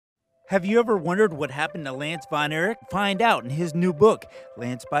Have you ever wondered what happened to Lance Von Erich? Find out in his new book,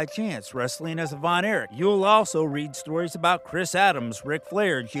 Lance by Chance, Wrestling as a Von Erich. You'll also read stories about Chris Adams, Ric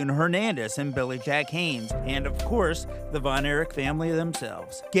Flair, June Hernandez, and Billy Jack Haynes, and of course, the Von Erich family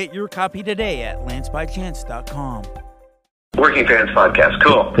themselves. Get your copy today at lancebychance.com. Working Fans Podcast,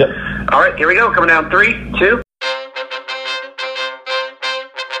 cool. Yep. All right, here we go. Coming down 3, 2.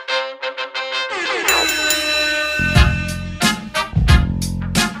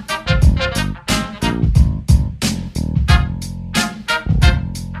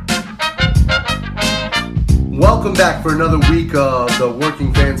 Welcome back for another week of the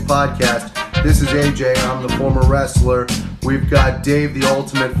Working Fans Podcast. This is AJ. I'm the former wrestler. We've got Dave, the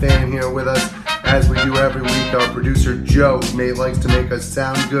ultimate fan, here with us. As we do every week, our producer Joe likes to make us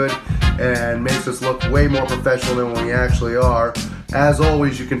sound good and makes us look way more professional than we actually are. As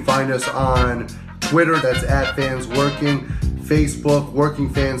always, you can find us on Twitter, that's @FansWorking, Facebook,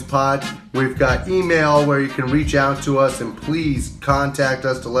 Working Fans Pod. We've got email where you can reach out to us and please contact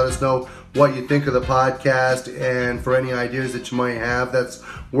us to let us know what you think of the podcast and for any ideas that you might have. That's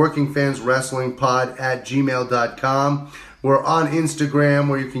workingfanswrestlingpod@gmail.com. We're on Instagram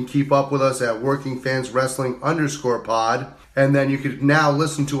where you can keep up with us at workingfanswrestling_pod. And then you can now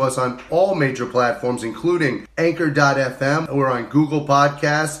listen to us on all major platforms, including Anchor.fm. We're on Google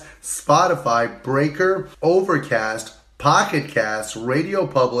Podcasts, Spotify, Breaker, Overcast, Pocket Casts, Radio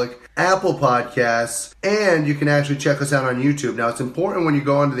Public, Apple Podcasts, and you can actually check us out on YouTube. Now, it's important when you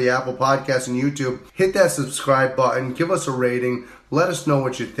go onto the Apple Podcasts and YouTube, hit that subscribe button, give us a rating, let us know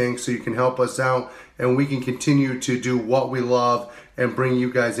what you think so you can help us out and we can continue to do what we love and bring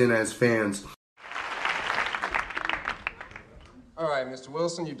you guys in as fans. All right, Mr.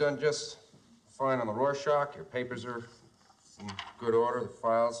 Wilson, you've done just fine on the Rorschach. Your papers are in good order. The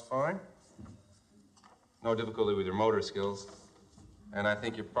file's fine. No difficulty with your motor skills. And I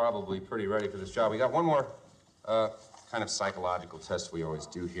think you're probably pretty ready for this job. We got one more kind of psychological test we always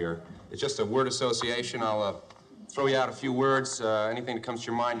do here. It's just a word association. I'll throw you out a few words. Anything that comes to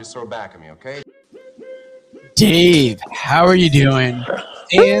your mind, just throw it back at me, okay? Dave, how are you doing?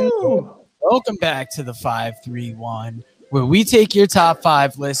 And welcome back to the 531, where we take your top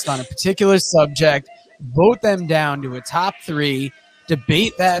 5 list on a particular subject, vote them down to a top 3,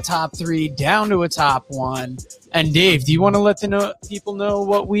 debate that top 3 down to a top 1. And Dave, do you want to let the people know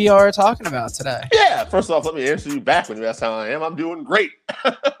what we are talking about today? Yeah, first off, let me answer you back when you ask how I am. I'm doing great.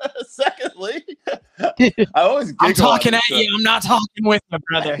 Secondly, I always giggle. I'm talking at you. I'm not talking with my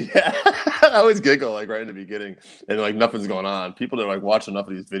brother. Yeah, I always giggle like right in the beginning and like nothing's going on. People that like watch enough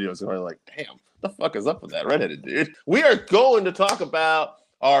of these videos are like, damn, the fuck is up with that redheaded dude? We are going to talk about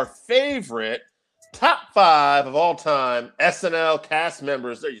our favorite top 5 of all time SNL cast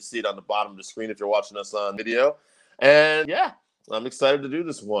members. There you see it on the bottom of the screen if you're watching us on video. And yeah, I'm excited to do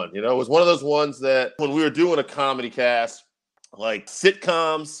this one. You know, it was one of those ones that when we were doing a comedy cast, like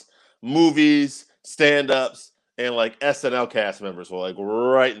sitcoms, movies, stand-ups, and like SNL cast members were like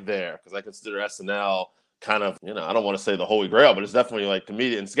right there because I consider SNL kind of, you know, I don't want to say the holy grail, but it's definitely like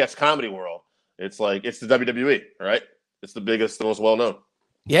comedian sketch comedy world. It's like, it's the WWE, right? It's the biggest, the most well-known.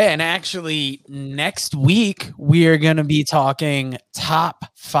 Yeah, and actually next week we are going to be talking top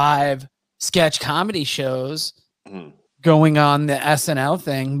 5 sketch comedy shows going on the SNL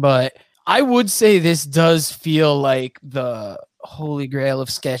thing, but I would say this does feel like the holy grail of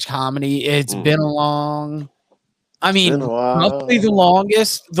sketch comedy. It's been a long, I mean, probably the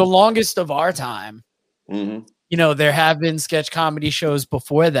longest of our time. You know, there have been sketch comedy shows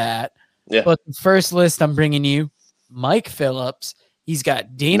before that, but the first list I'm bringing you, Mike Phillips. He's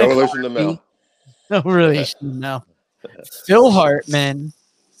got Dana Carvey. No relation to Mel. Phil Hartman,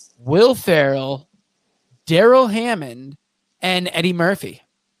 Will Ferrell, Daryl Hammond, and Eddie Murphy.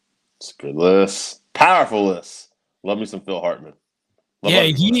 It's a good list. Powerful list. Love me some Phil Hartman.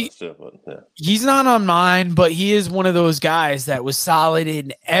 He's not on mine, but he is one of those guys that was solid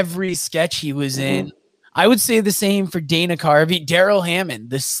in every sketch he was in. I would say the same for Dana Carvey. Daryl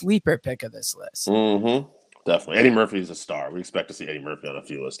Hammond, the sleeper pick of this list. Definitely. Eddie Murphy is a star. We expect to see Eddie Murphy on a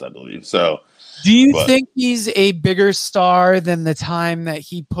few lists, I believe. So, do you think he's a bigger star than the time that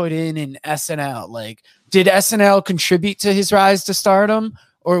he put in SNL? Like, did SNL contribute to his rise to stardom,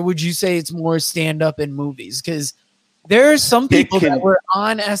 or would you say it's more stand-up in movies? Because there are some people that were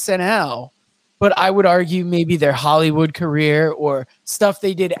on SNL, but I would argue maybe their Hollywood career or stuff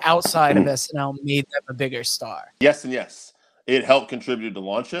they did outside of SNL made them a bigger star. Yes and yes. It helped contribute to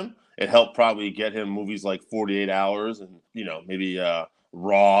launch him. It helped probably get him movies like 48 Hours and, you know, maybe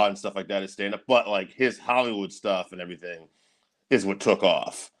Raw and stuff like that as stand-up. But, like, his Hollywood stuff and everything is what took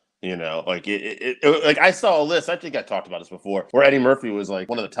off. You know, like like I saw a list. I think I talked about this before, where Eddie Murphy was like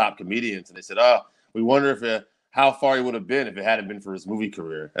one of the top comedians, and they said, "Oh, we wonder if how far he would have been if it hadn't been for his movie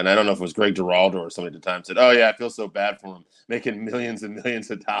career." And I don't know if it was Greg Giraldo or somebody at the time said, "Oh yeah, I feel so bad for him making millions and millions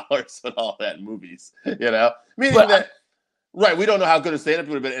of dollars and all that in movies." You know, meaning that right, we don't know how good a stand-up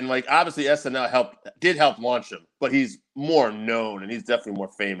would have been, and like obviously SNL did help launch him, but he's more known and he's definitely more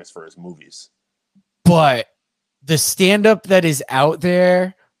famous for his movies. But the stand-up that is out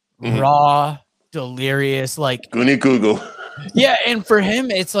there. Raw, delirious, like Goonie Google. Yeah, and for him,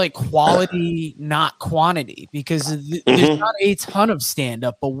 it's like quality, not quantity, because there's not a ton of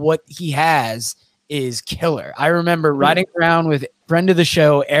stand-up, but what he has is killer. I remember riding around with friend of the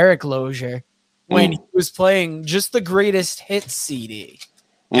show, Eric Lozier, when he was playing just the greatest hits CD.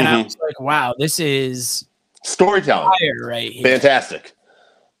 And I was like, wow, this is storytelling right here. Fantastic.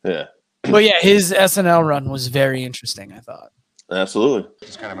 Yeah. But yeah, his SNL run was very interesting, I thought. Absolutely.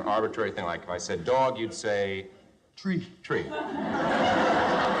 It's kind of an arbitrary thing. Like if I said dog, you'd say tree. Tree.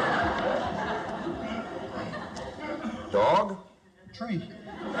 Dog. Tree.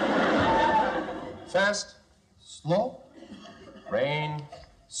 Fast. Slow. Rain.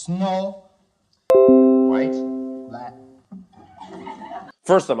 Snow. White. Black.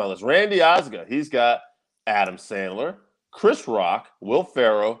 First on my list, Randy Osgood. He's got Adam Sandler, Chris Rock, Will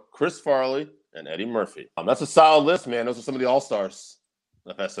Ferrell, Chris Farley, and Eddie Murphy. That's a solid list, man. Those are some of the all-stars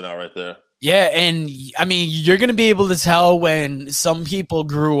of SNL right there. Yeah, and I mean, you're going to be able to tell when some people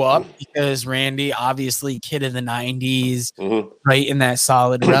grew up because Randy, obviously, kid of the 90s, right in that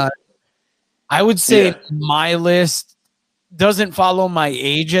solid run. I would say my list doesn't follow my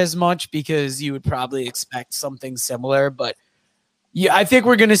age as much because you would probably expect something similar. But yeah, I think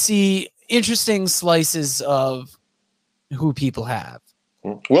we're going to see interesting slices of who people have.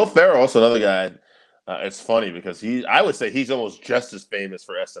 Will Ferrell, also another guy. It's funny because I would say he's almost just as famous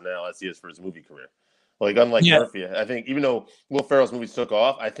for SNL as he is for his movie career. Like, unlike Murphy, I think even though Will Ferrell's movies took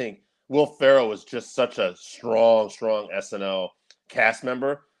off, I think Will Ferrell was just such a strong SNL cast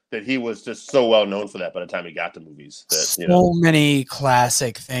member that he was just so well known for that by the time he got to movies. That, many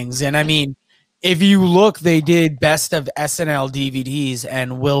classic things. And I mean, if you look, they did best of SNL DVDs,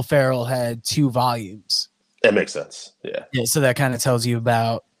 and Will Ferrell had 2 volumes. That makes sense. Yeah. Yeah. So that kind of tells you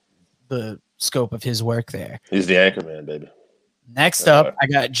about the scope of his work there. He's the anchor man, baby. Next up, I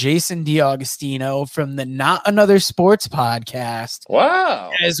got Jason D'Agostino from the Not Another Sports podcast.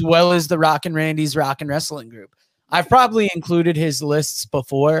 Wow. As well as the Rock and Randy's Rock and Wrestling group. I've probably included his lists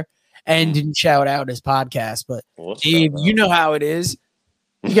before and didn't shout out his podcast, but Dave, you know how it is.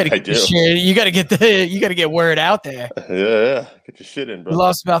 You got to get shit. You got to get word out there. Yeah. Get your shit in, bro. We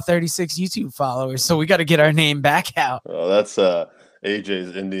lost about 36 YouTube followers, so we got to get our name back out. Oh, that's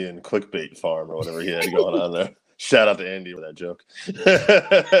AJ's Indian clickbait farm or whatever he had going on there. Shout out to Andy for that joke.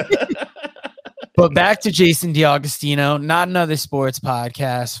 But back to Jason D'Agostino, Not Another Sports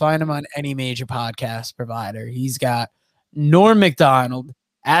podcast. Find him on any major podcast provider. He's got Norm Macdonald,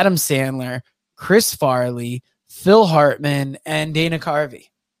 Adam Sandler, Chris Farley, Phil Hartman, and Dana Carvey.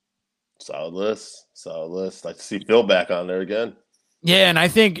 Solid list. Like to see Phil back on there again. Yeah, and I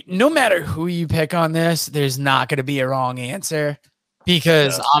think no matter who you pick on this, there's not going to be a wrong answer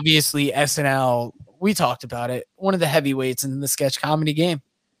because obviously SNL, we talked about it, one of the heavyweights in the sketch comedy game.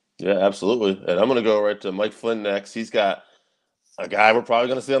 Yeah, absolutely. And I'm going to go right to Mike Flynn next. He's got a guy we're probably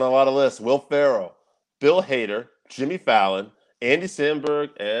going to see on a lot of lists, Will Ferrell, Bill Hader, Jimmy Fallon, Andy Samberg,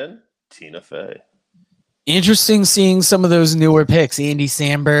 and Tina Fey. Interesting seeing some of those newer picks. Andy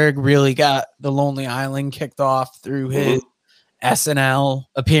Samberg really got the Lonely Island kicked off through his SNL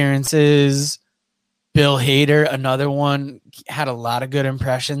appearances. Bill Hader, another one, had a lot of good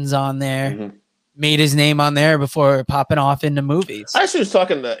impressions on there. Made his name on there before popping off into movies. I actually was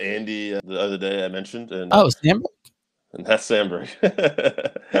talking to Andy the other day. I mentioned, and Samberg. And that's Samberg,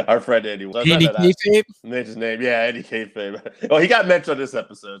 our friend Andy. Andy Kayfabe? Made his name, yeah, Andy Kayfabe. Well, he got mentioned on this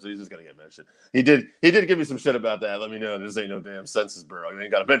episode, so he's just gonna get mentioned. He did give me some shit about that. Let me know this ain't no damn census bureau. You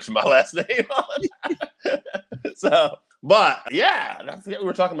ain't gotta mention my last name on it. So, but yeah, I forget we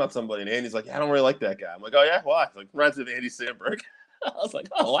were talking about somebody, and Andy's like, yeah, I don't really like that guy. I'm like, oh yeah, why? He's like, reminds me of Andy Samberg. I was like,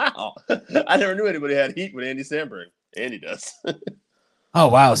 oh wow, I never knew anybody had heat with Andy Samberg. Andy does. Oh,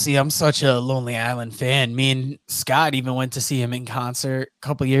 wow. See, I'm such a Lonely Island fan. Me and Scott even went to see him in concert a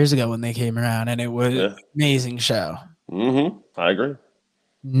couple years ago when they came around, and it was an amazing show. I agree.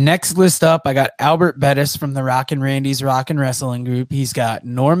 Next list up, I got Albert Bettis from the Rock and Randy's Rock and Wrestling group. He's got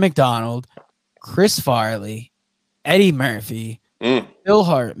Norm Macdonald, Chris Farley, Eddie Murphy, Phil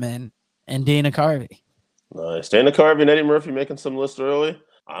Hartman, and Dana Carvey. Nice. Dana Carvey and Eddie Murphy making some lists early.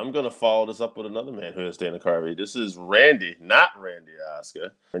 I'm going to follow this up with another man who is Dana Carvey. This is Randy, not Randy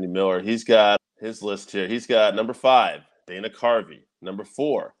Oscar. Randy Miller. He's got his list here. He's got number 5, Dana Carvey. Number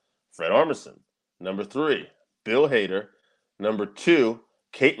 4, Fred Armisen. Number 3, Bill Hader. Number 2,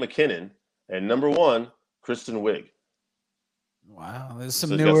 Kate McKinnon. And number 1, Kristen Wiig. Wow, there's some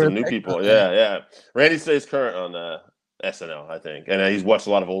So newer got some new people. Yeah. Randy stays current on SNL, I think. And he's watched a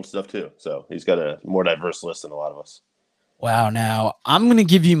lot of old stuff too. So he's got a more diverse list than a lot of us. Wow. Now I'm going to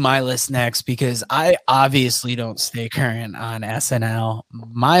give you my list next because I obviously don't stay current on SNL.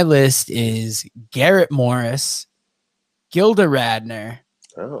 My list is Garrett Morris, Gilda Radner,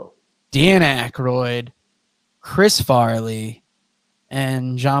 Dan Aykroyd, Chris Farley,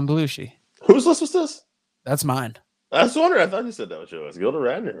 and John Belushi. Whose list was this? That's mine. I was wondering. I thought you said that was yours. Gilda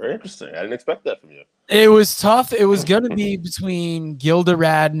Radner. Very interesting. I didn't expect that from you. It was tough. It was going to be between Gilda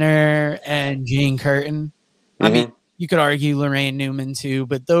Radner and Jane Curtin. I mean, you could argue Lorraine Newman too,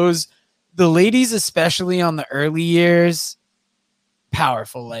 but the ladies, especially on the early years,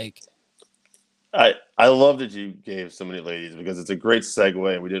 powerful. Like, I love that you gave so many ladies because it's a great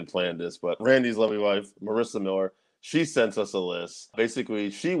segue, and we didn't plan this, but Randy's lovely wife, Marissa Miller, she sent us a list.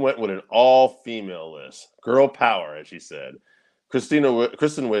 Basically, she went with an all-female list. Girl power, as she said. Kristen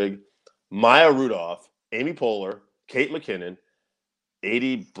Wiig, Maya Rudolph, Amy Poehler, Kate McKinnon,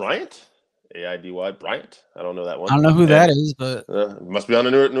 Aidy Bryant, A-I-D-Y, Bryant. I don't know that one. I don't know who that is, but must be on the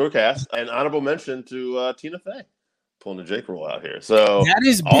newer cast. And honorable mention to Tina Fey. Pulling the Jake rule out here. So that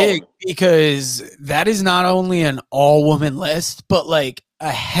is big because that is not only an all-woman list, but like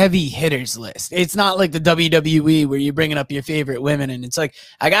a heavy hitters list. It's not like the WWE where you're bringing up your favorite women and it's like,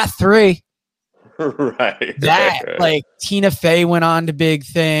 I got 3. Right. Like Tina Fey went on to big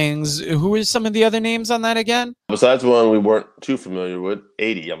things. Who were some of the other names on that again? Besides one we weren't too familiar with,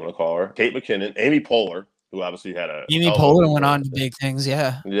 80, I'm going to call her. Kate McKinnon, Amy Poehler, who obviously had Amy Poehler went on to big things,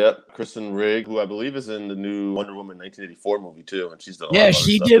 yeah. Yep. Kristen Wiig, who I believe is in the new Wonder Woman 1984 movie too, and she's done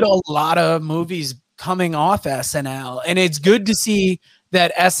she did a lot of movies coming off SNL, and it's good to see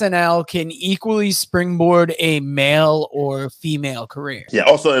that SNL can equally springboard a male or female career. Yeah,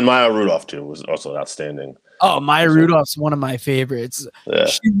 also and Maya Rudolph too was also outstanding. Oh, Maya Rudolph's one of my favorites. Yeah.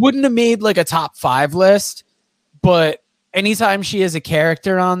 She wouldn't have made like a top 5 list, but anytime she has a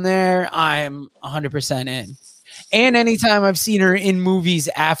character on there, I'm 100% in. And anytime I've seen her in movies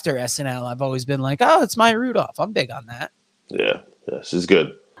after SNL, I've always been like, oh, it's Maya Rudolph. I'm big on that. Yeah, she's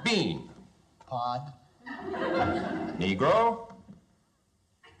good. Bean. Pod. Negro.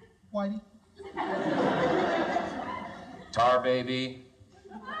 Whitey. Tar baby.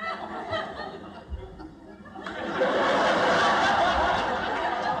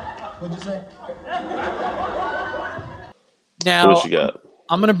 What'd you say? What Now, else you got?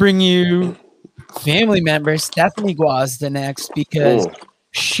 I'm going to bring you family member Stephanie Guazda next because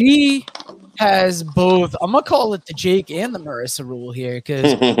she has both. I'm going to call it the Jake and the Marissa rule here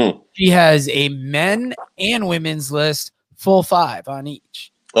because she has a men and women's list, full 5 on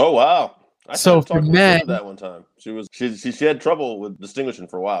each. Oh, wow. So for men, that one time she had trouble with distinguishing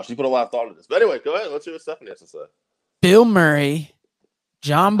for a while. She put a lot of thought into this. But anyway, go ahead. Let's see what Stephanie has to say. Bill Murray,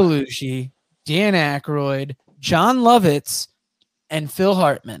 John Belushi, Dan Aykroyd, John Lovitz, and Phil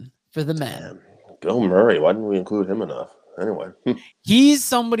Hartman for the men. Damn. Bill Murray. Why didn't we include him enough? Anyway, he's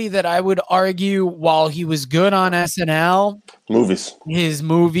somebody that I would argue while he was good on SNL, his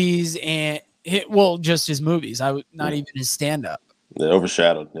movies and just his movies. Not even his stand-up. Yeah,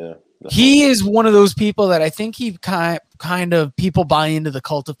 overshadowed. Yeah. He is one of those people that I think he kind of people buy into the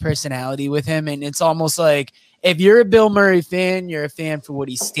cult of personality with him. And it's almost like if you're a Bill Murray fan, you're a fan for what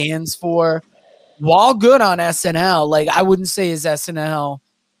he stands for. While good on SNL, like I wouldn't say his SNL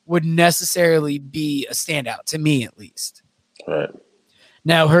would necessarily be a standout to me, at least. Right.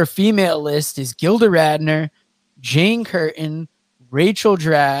 Now, her female list is Gilda Radner, Jane Curtin, Rachel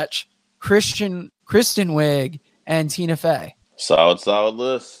Dratch, Kristen Wiig, and Tina Fey. Solid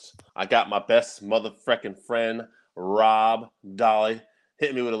list. I got my best motherfucking friend, Rob Dolly,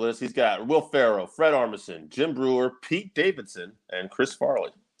 hitting me with a list. He's got Will Ferrell, Fred Armisen, Jim Brewer, Pete Davidson, and Chris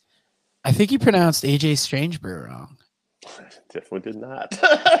Farley. I think you pronounced AJ Strangebrew wrong. Definitely did not.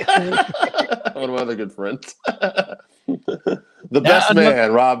 One of my other good friends. The best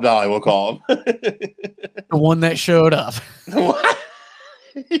man, Rob Dolly, we'll call him. The one that showed up. What?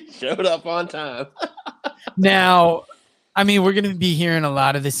 He showed up on time. Now, I mean, we're going to be hearing a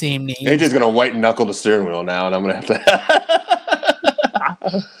lot of the same names. AJ's going to white knuckle the steering wheel now, and I'm going to have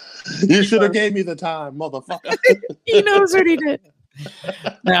to. You should have gave me the time, motherfucker. He knows what he did.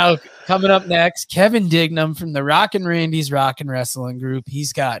 Now, coming up next, Kevin Dignam from the Rockin' Randy's Rockin' Wrestling Group.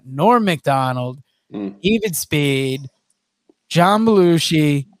 He's got Norm Macdonald, David Spade, John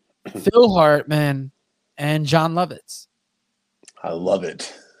Belushi, Phil Hartman, and John Lovitz. I love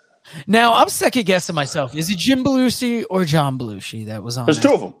it. Now, I'm second guessing myself. Is it Jim Belushi or John Belushi that was on There's that?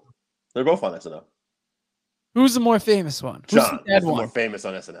 two of them. They're both on SNL. Who's the more famous one? Who's John the dead is the one? more famous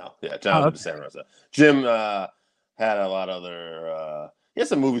on SNL. Yeah, John Oh, did the Santa Rosa. Jim had a lot of other. He had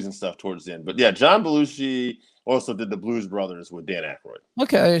some movies and stuff towards the end, but yeah, John Belushi also did the Blues Brothers with Dan Aykroyd.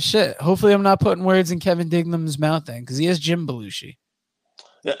 Okay, shit. Hopefully, I'm not putting words in Kevin Digham's mouth then, because he has Jim Belushi.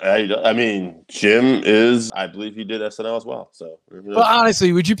 Yeah, I mean, Jim is. I believe he did SNL as well. So, Well,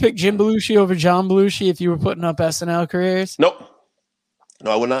 honestly, would you pick Jim Belushi over John Belushi if you were putting up SNL careers? nope. No,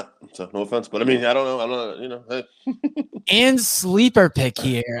 I would not. So, no offense, but I mean, I don't know. I'm not. You know. Hey. And sleeper pick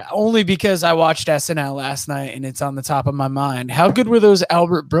here, only because I watched SNL last night and it's on the top of my mind. How good were those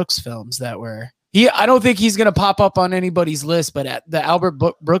Albert Brooks films that were? I don't think he's going to pop up on anybody's list, but the Albert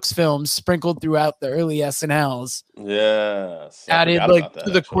Brooks films sprinkled throughout the early SNLs Yes. added like to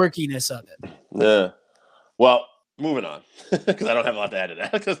the quirkiness of it. Yeah. Well, moving on, because I don't have a lot to add to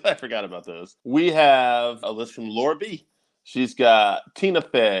that because I forgot about those. We have a list from Laura B. She's got Tina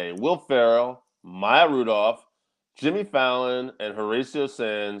Fey, Will Ferrell, Maya Rudolph, Jimmy Fallon, and Horatio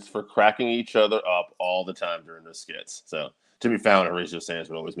Sands for cracking each other up all the time during the skits. So Jimmy Fallon and Horatio Sands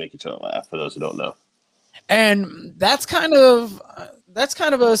would always make each other laugh, for those who don't know. And that's kind of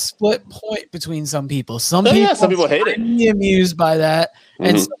a split point between some people. Some people hate it. Be amused by that,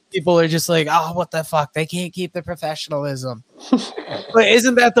 and some people are just like, "Oh, what the fuck? They can't keep their professionalism." But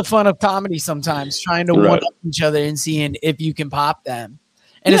isn't that the fun of comedy? Sometimes trying to one up each other and seeing if you can pop them,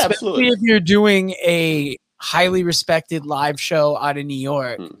 and especially if you're doing a highly respected live show out of New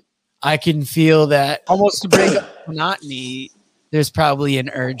York, I can feel that almost to break up monotony. There's probably an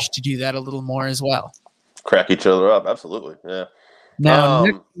urge to do that a little more as well. Crack each other up, absolutely. Yeah. Now,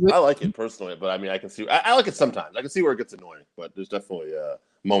 I like it personally, but I mean, I can see. I like it sometimes. I can see where it gets annoying, but there's definitely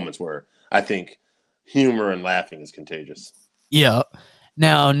moments where I think humor and laughing is contagious. Yeah.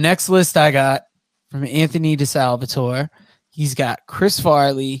 Now, next list I got from Anthony DeSalvatore. He's got Chris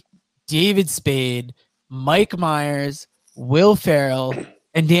Farley, David Spade, Mike Myers, Will Ferrell,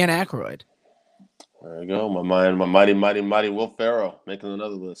 and Dan Aykroyd. There you go. My mighty Will Ferrell making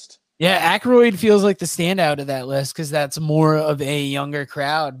another list. Yeah, Aykroyd feels like the standout of that list because that's more of a younger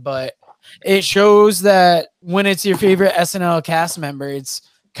crowd, but it shows that when it's your favorite SNL cast member, it's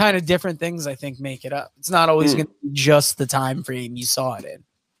kind of different things I think make it up. It's not always going to be just the time frame you saw it in.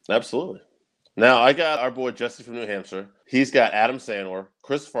 Absolutely. Now, I got our boy Jesse from New Hampshire. He's got Adam Sandler,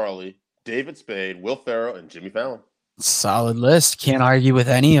 Chris Farley, David Spade, Will Ferrell, and Jimmy Fallon. Solid list. Can't argue with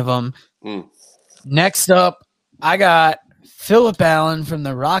any of them. Next up, I got Philip Allen from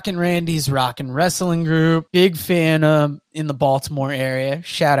the Rockin' Randy's Rockin' Wrestling Group. Big fan in the Baltimore area.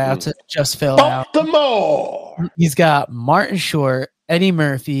 Shout out to Just Phil Baltimore. Out. He's got Martin Short, Eddie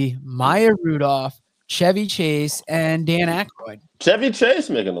Murphy, Maya Rudolph, Chevy Chase, and Dan Aykroyd. Chevy Chase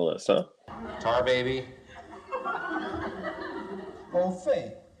making the list, huh? Tar Baby. Au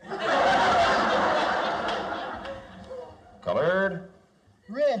fait. Colored.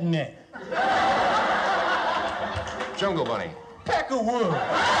 Redneck. Jungle Bunny. Peckerwood.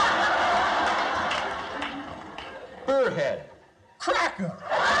 Burrhead. Cracker.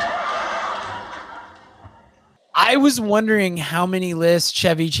 I was wondering how many lists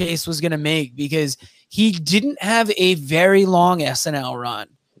Chevy Chase was going to make because he didn't have a very long SNL run.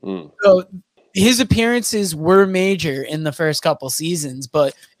 So his appearances were major in the first couple seasons,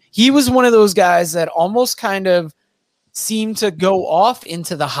 but he was one of those guys that almost kind of seemed to go off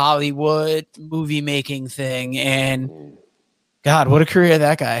into the Hollywood movie making thing. And God, what a career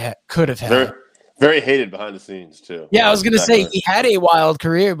that guy could have had. Very, very hated behind the scenes too. Yeah, I was going to say he had a wild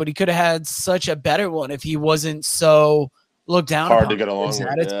career, but he could have had such a better one if he wasn't so looked down hard upon to get along with.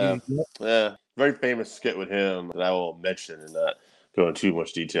 attitude. Yeah. Very famous skit with him that I will mention and not go into too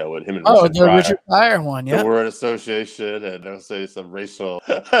much detail with him and Richard Pryor one, yeah. The word association, and they'll say some racial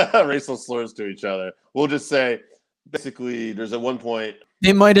slurs to each other. We'll just say basically there's at one point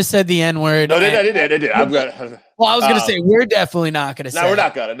they might have said the N-word. No, they did. Well, I was gonna say we're definitely not gonna say. No, we're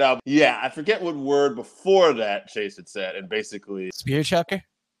not gonna. No, yeah, I forget what word before that Chase had said, and basically Spear Chucker.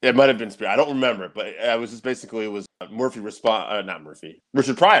 It might have been Spear. I don't remember, but it was just basically it was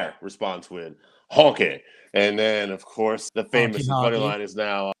Richard Pryor responds with honky. And then, of course, the famous funny line is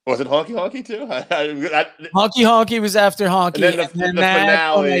now, was it Honky Honky too? Honky Honky was after Honky. And then the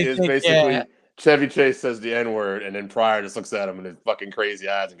finale is basically Chevy Chase says the N-word, and then Pryor just looks at him in his fucking crazy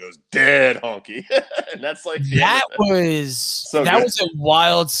eyes and goes, dead Honky. And that's like that was a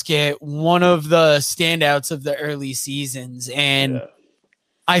wild skit, one of the standouts of the early seasons. And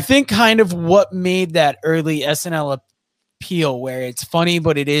I think kind of what made that early SNL appeal where it's funny,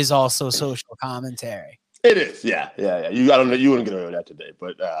 but it is also social commentary. It is, yeah. I don't know, you wouldn't get away with that today,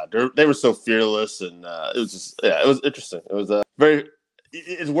 but they were so fearless, and it was just, it was interesting. It was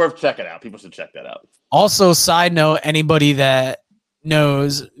it's worth checking out. People should check that out. Also, side note, anybody that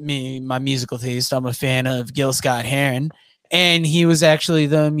knows me, my musical taste, I'm a fan of Gil Scott-Heron, and he was actually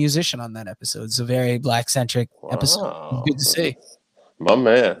the musician on that episode. It's a very black-centric episode. Good to see. My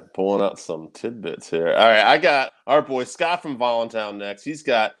man, pulling out some tidbits here. All right, I got our boy Scott from Voluntown next. He's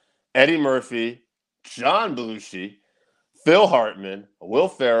got Eddie Murphy, John Belushi, Phil Hartman, Will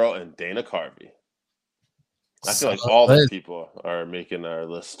Ferrell, and Dana Carvey. I feel like all these people are making our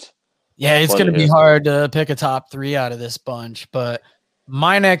list. Yeah, it's going to be hard to pick a top 3 out of this bunch, but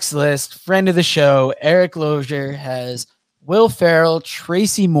my next list, friend of the show, Eric Lozier, has Will Ferrell,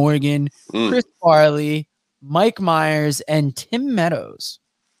 Tracy Morgan, Chris Farley, Mike Myers, and Tim Meadows.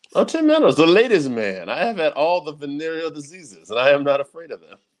 Oh, Tim Meadows, the latest man. I have had all the venereal diseases, and I am not afraid of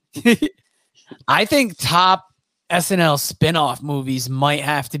them. I think top SNL spinoff movies might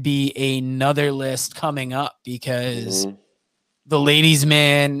have to be another list coming up because The Ladies'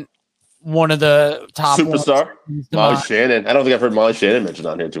 Man, one of the top superstar, Molly Shannon. I don't think I've heard Molly Shannon mentioned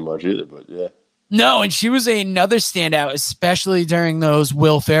on here too much either, but yeah. No, and she was another standout, especially during those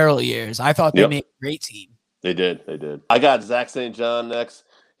Will Ferrell years. I thought they made a great team. They did. I got Zach St. John next.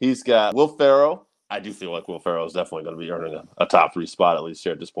 He's got Will Ferrell. I do feel like Will Ferrell is definitely going to be earning a top 3 spot at least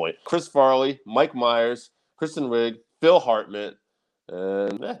here at this point. Chris Farley, Mike Myers, Kristen Wiig, Phil Hartman,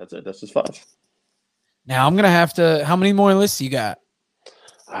 and that's it. That's just 5. Now I'm going to have to. How many more lists you got?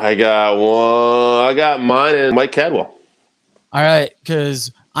 I got one. I got mine and Mike Cadwell. All right,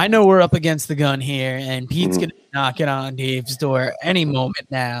 because I know we're up against the gun here, and Pete's going to be knocking on Dave's door any moment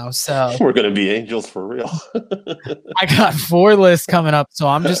now. So we're going to be angels for real. I got 4 lists coming up, so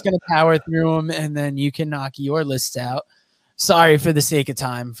I'm just going to power through them, and then you can knock your lists out. Sorry for the sake of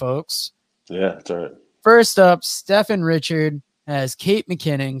time, folks. Yeah, that's all right. First up, Stephen Richard has Kate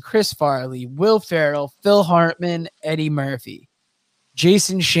McKinnon, Chris Farley, Will Ferrell, Phil Hartman, Eddie Murphy.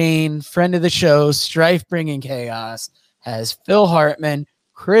 Jason Shane, friend of the show, Strife Bringing Chaos, has Phil Hartman,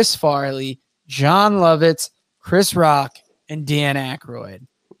 Chris Farley, John Lovitz, Chris Rock, and Dan Aykroyd.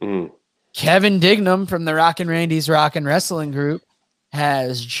 Kevin Dignam from the Rock and Randy's Rock and Wrestling Group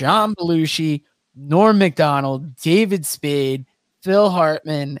has John Belushi, Norm Macdonald, David Spade, Phil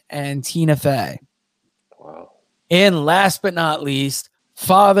Hartman, and Tina Fey. Wow. And last but not least,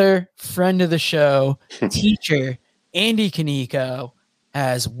 father, friend of the show, teacher, Andy Kaneko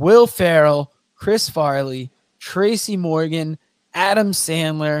has Will Ferrell, Chris Farley, Tracy Morgan, Adam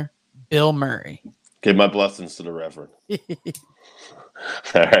Sandler, Bill Murray. Give my blessings to the Reverend.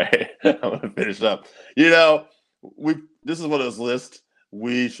 All right, I'm gonna finish up. This is one of those lists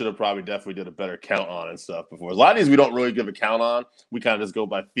we should have probably definitely did a better count on and stuff before. A lot of these we don't really give a count on. We kind of just go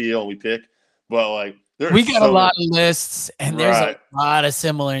by feel and we pick. But like, we got a lot of lists, and there's a lot of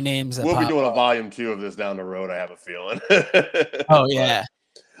similar names. We'll be doing a volume 2 of this down the road. I have a feeling. Oh yeah.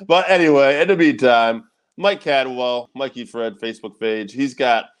 But anyway, in the meantime, Mike Cadwell, Mikey Fred Facebook page. He's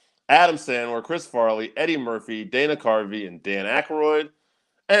got Adam Sandler, Chris Farley, Eddie Murphy, Dana Carvey, and Dan Aykroyd.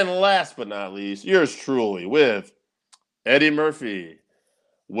 And last but not least, yours truly with Eddie Murphy,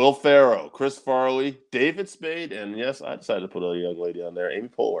 Will Ferrell, Chris Farley, David Spade, and yes, I decided to put a young lady on there, Amy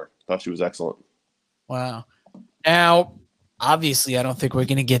Poehler. Thought she was excellent. Wow. Now, obviously, I don't think we're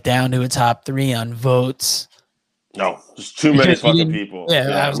going to get down to a top 3 on votes. No, there's too many fucking people.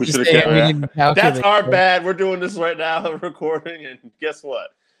 Yeah, we should have. That's our bad. We're doing this right now, recording, and guess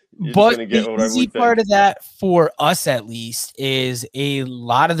what? But the easy part of that, for us at least, is a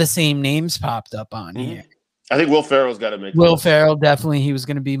lot of the same names popped up on here. I think Will Ferrell's got to make. Will Ferrell, definitely. He was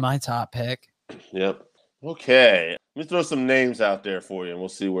going to be my top pick. Yep. Okay. Let me throw some names out there for you, and we'll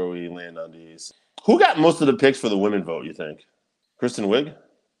see where we land on these. Who got most of the picks for the women vote, you think? Kristen Wiig?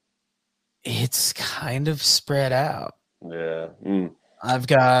 It's kind of spread out. Yeah. I've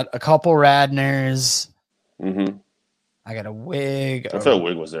got a couple Radners. Mm-hmm. I got a Wig. I felt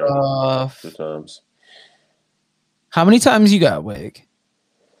Wig was there 2 times. How many times you got Wig?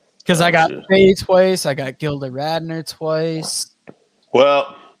 Because I got Faye twice. I got Gilda Radner twice.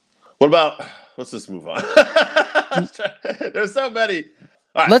 Well, what about... Let's just move on. There's so many...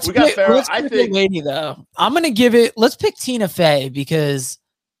 All right, we got Ferrell. Let's pick a lady, though. I'm going to give it... Let's pick Tina Fey because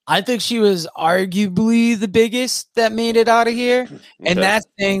I think she was arguably the biggest that made it out of here. And that's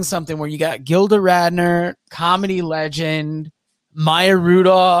saying something where you got Gilda Radner, comedy legend, Maya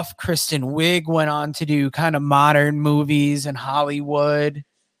Rudolph, Kristen Wiig went on to do kind of modern movies in Hollywood.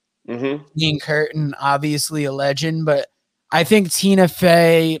 Ian Curtin, obviously a legend. But I think Tina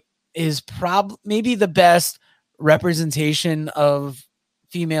Fey is maybe the best representation of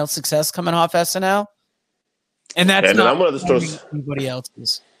female success coming off SNL. And that's And then not I'm gonna just throw anybody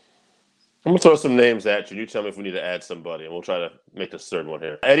else's. I'm gonna throw some names at you. You tell me if we need to add somebody, and we'll try to make this third one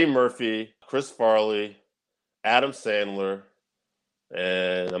here. Eddie Murphy, Chris Farley, Adam Sandler,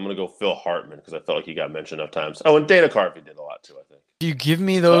 and I'm gonna go Phil Hartman because I felt like he got mentioned enough times. Oh, and Dana Carvey did a lot too, I think. If you give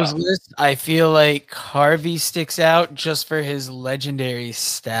me those lists, I feel like Harvey sticks out just for his legendary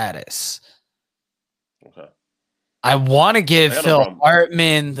status. Okay. I want to give no Phil problem.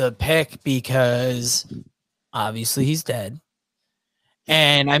 Hartman the pick because obviously he's dead.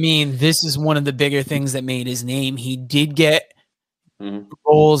 And I mean, this is one of the bigger things that made his name. He did get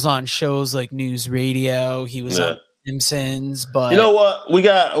roles on shows like News Radio. He was on Simpsons, but you know what? We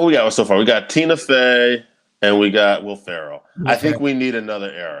got so far. We got Tina Fey and we got Will Ferrell. I think we need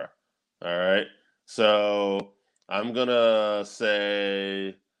another era. All right. So I'm gonna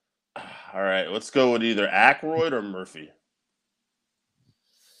say, all right, let's go with either Aykroyd or Murphy.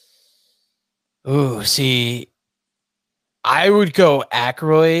 Ooh, see, I would go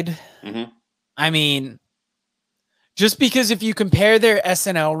Aykroyd. I mean, just because if you compare their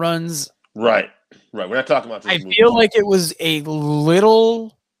SNL runs, right. We're not talking about. I feel like it was a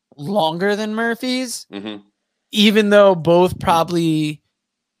little longer than Murphy's, even though both probably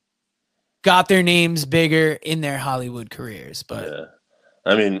got their names bigger in their Hollywood careers. But yeah.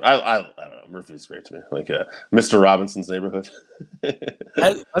 I mean, I don't know. Murphy's great to me. Like Mr. Robinson's Neighborhood.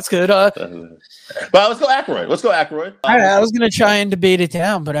 That's good. But let's go Aykroyd. I was gonna try and debate it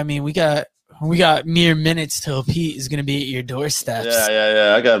down, but I mean, we got mere minutes till Pete is gonna be at your doorsteps.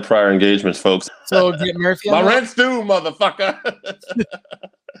 Yeah. I got prior engagements, folks. So get Murphy. My rent's due, motherfucker.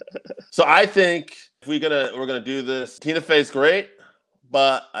 So I think if we're gonna do this, Tina Fey's great,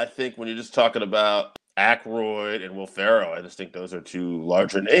 but I think when you're just talking about Aykroyd and Will Ferrell, I just think those are two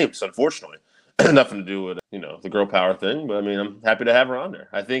larger names, unfortunately. Nothing to do with, the girl power thing, but I mean, I'm happy to have her on there.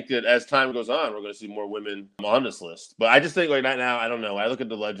 I think that as time goes on, we're going to see more women on this list. But I just think right now, I don't know. I look at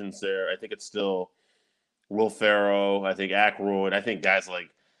the legends there. I think it's still Will Ferrell. I think Aykroyd. I think guys like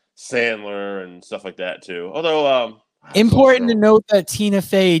Sandler and stuff like that too. Although, important to note that Tina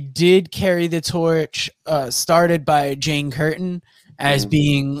Fey did carry the torch, started by Jane Curtin as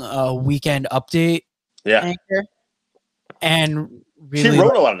being a Weekend Update anchor, and really she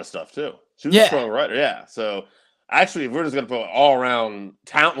wrote a lot of the stuff too. She was a Yeah. strong writer, yeah. So actually, if we're just going to put an all-around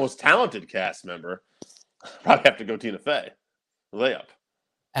most talented cast member, probably have to go Tina Fey. Layup.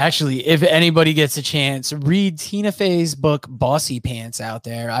 Actually, if anybody gets a chance, read Tina Fey's book Bossy Pants out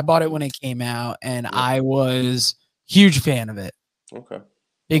there. I bought it when it came out, and I was huge fan of it. Okay.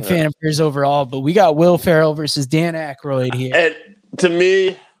 Big fan of hers overall, but we got Will Ferrell versus Dan Aykroyd here. And to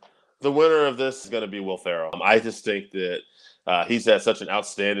me, the winner of this is going to be Will Ferrell. I just think that he's had such an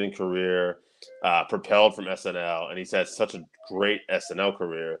outstanding career, propelled from SNL, and he's had such a great SNL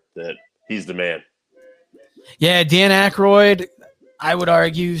career that he's the man. Yeah, Dan Aykroyd, I would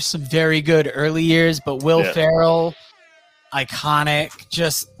argue some very good early years, but Will Ferrell, iconic,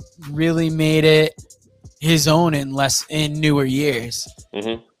 just really made it his own in newer years.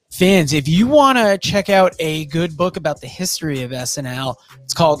 Fans, if you want to check out a good book about the history of SNL,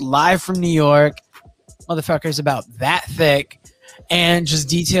 it's called Live from New York. Motherfucker's about that thick, and just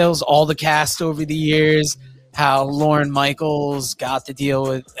details all the cast over the years, how Lorne Michaels got the deal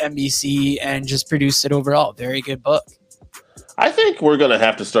with NBC and just produced it overall. Very good book. I think we're going to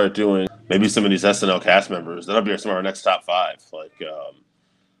have to start doing maybe some of these SNL cast members. That'll be some of our next top five. Like,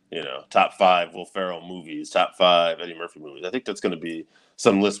 top five Will Ferrell movies, top five Eddie Murphy movies. I think that's going to be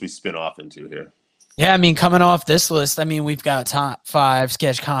some list we spin off into here. Yeah, I mean, coming off this list, I mean, we've got top 5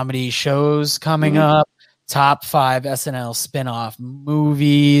 sketch comedy shows coming up, top 5 SNL spinoff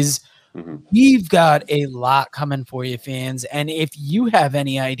movies. We've got a lot coming for you, fans. And if you have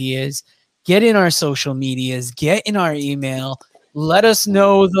any ideas, get in our social medias, get in our email, let us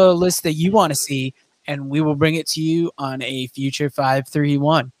know the list that you want to see, and we will bring it to you on a future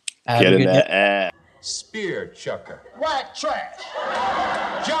 531. Have Get a in good that day. ass. Spear chucker. White trash.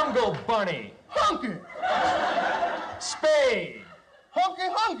 Jungle bunny. Hunky. Spade.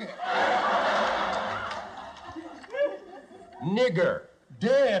 Hunky. Nigger.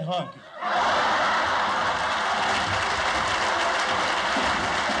 Dead hunky.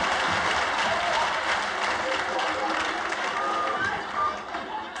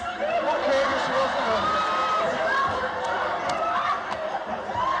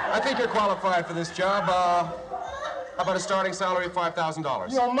 I think you're qualified for this job. How about a starting salary of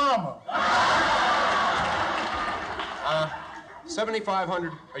 $5,000? Your mama.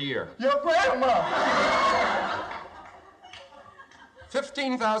 $7,500 a year. Your grandma.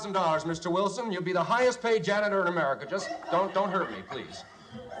 $15,000, Mr. Wilson. You'll be the highest paid janitor in America. Just don't hurt me, please.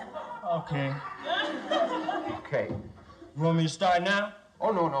 Okay. Okay. You want me to start now?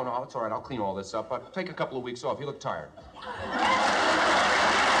 Oh, no. It's all right. I'll clean all this up. But take a couple of weeks off. You look tired.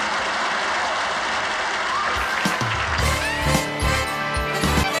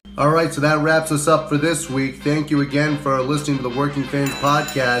 All right, so that wraps us up for this week. Thank you again for listening to the Working Fans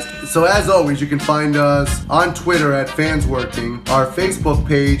Podcast. So as always, you can find us on Twitter at FansWorking. Our Facebook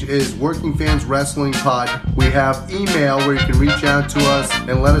page is Working Fans Wrestling Pod. We have email where you can reach out to us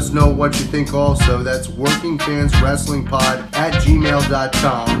and let us know what you think also. That's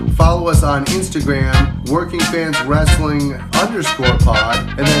workingfanswrestlingpod@gmail.com. Follow us on Instagram,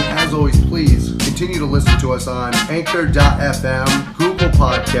 workingfanswrestling_pod. And then as always, please continue to listen to us on Anchor.fm, Google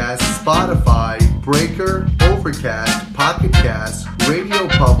Podcasts, Spotify, Breaker, Overcast, Pocket Cast, Radio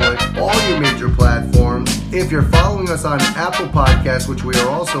Public, all your major platforms. If you're following us on Apple Podcasts, which we are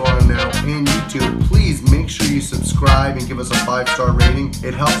also on now, and YouTube, please make sure you subscribe and give us a 5-star rating.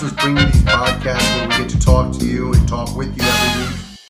 It helps us bring you these podcasts where we get to talk to you and talk with you every week.